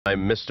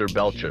I'm Mr.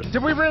 Belcher.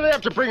 Did we really have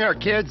to bring our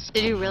kids?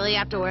 Did you really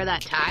have to wear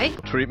that tie?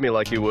 Treat me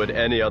like you would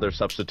any other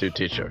substitute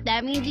teacher.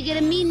 That means you get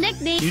a mean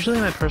nickname. Usually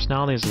my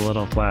personality is a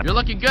little flat. You're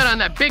looking good on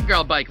that big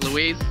girl bike,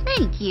 Louise.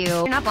 Thank you.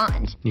 You're not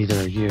blonde. Neither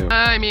are you.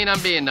 I mean, I'm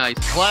being nice.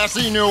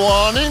 Classy new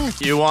awning?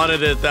 You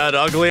wanted it that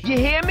ugly? You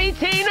hear me,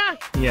 Tina?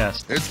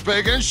 Yes. It's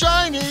big and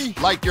shiny,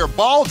 like your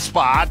bald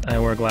spot. I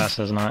wear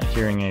glasses, not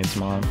hearing aids,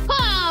 Mom.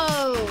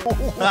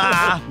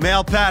 Ah,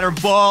 male pattern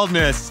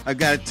baldness. I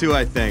got it too,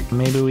 I think.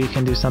 Maybe we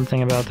can do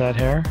something about that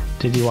hair?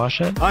 Did you wash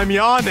it? I'm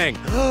yawning.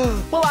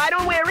 Well, I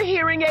don't wear a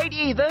hearing aid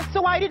either,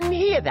 so I didn't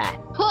hear that.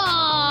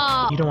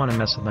 You don't want to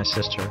mess with my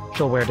sister.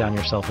 She'll wear down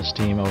your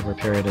self-esteem over a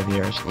period of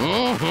years.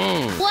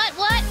 What?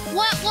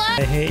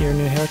 I hate your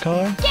new hair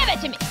color. Give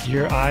it to me.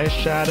 Your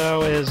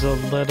eyeshadow is a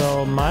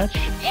little much.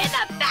 In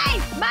the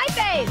face! My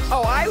face!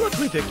 Oh, I look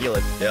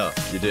ridiculous. Yeah,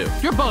 you do.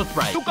 You're both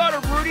right. You go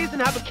to Rudy's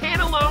and have a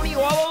cannelloni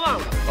all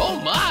alone.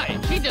 Oh my,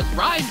 she just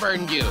rhyme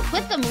burned you.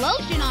 Put some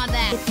lotion on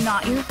that. It's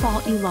not your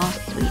fault you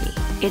lost, sweetie.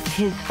 It's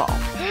his fault.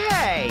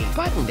 Hey,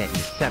 button that, you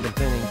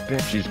seventh inning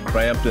bitch. She's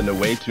cramped in a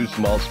way too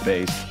small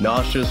space,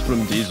 nauseous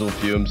from diesel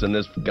fumes, and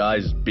this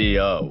guy's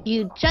B.O.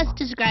 You just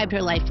described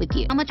her life with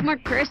you. How much more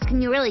cursed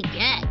can you really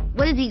get?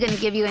 What is he gonna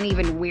give you, an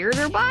even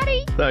weirder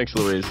body? Thanks,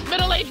 Louise.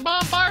 Middle-aged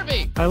mom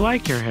Barbie. I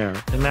like your hair.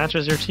 It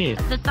matches your teeth.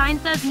 The sign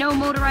says no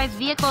motorized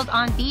vehicles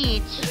on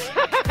beach.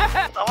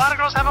 A lot of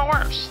girls have it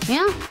worse.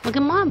 Yeah, look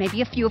at Mom.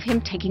 Maybe a few of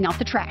him taking out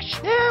the trash.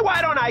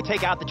 Why don't I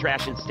take out the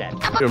trash instead?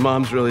 Your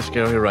mom's really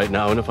scary right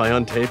now, and if I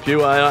untape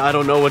you, I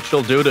don't know what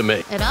she'll do to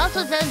me. It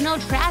also says no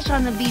trash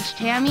on the beach,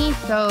 Tammy,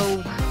 so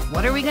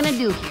what are we gonna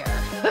do here?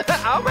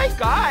 Oh my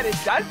god, it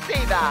does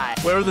say that.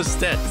 Where are the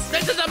sticks?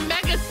 This is a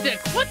mega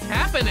stick. What's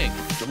happening?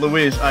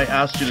 Louise, I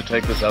asked you to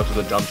take this out to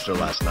the dumpster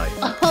last night.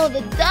 Oh, the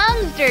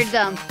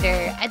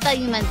dumpster. I thought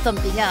you meant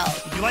something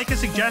else. Would you like a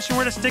suggestion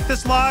where to stick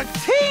this log?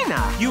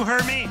 Tina! You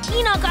heard me.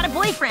 Tina got a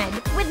boyfriend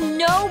with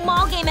no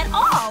mall game at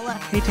all.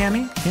 Hey,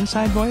 Tammy.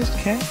 Inside voice,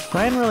 okay?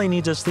 Brian really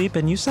needs to sleep,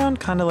 and you sound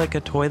kind of like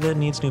a toy that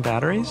needs new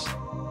batteries.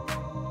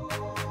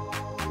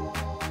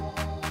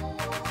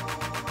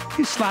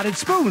 These slotted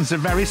spoons are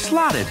very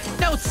slotted.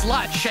 No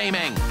slut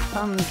shaming.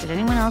 Did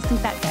anyone else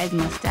think that guy's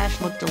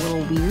mustache looked a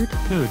little weird?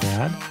 Ooh,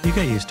 Dad. You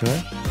get used to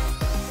it.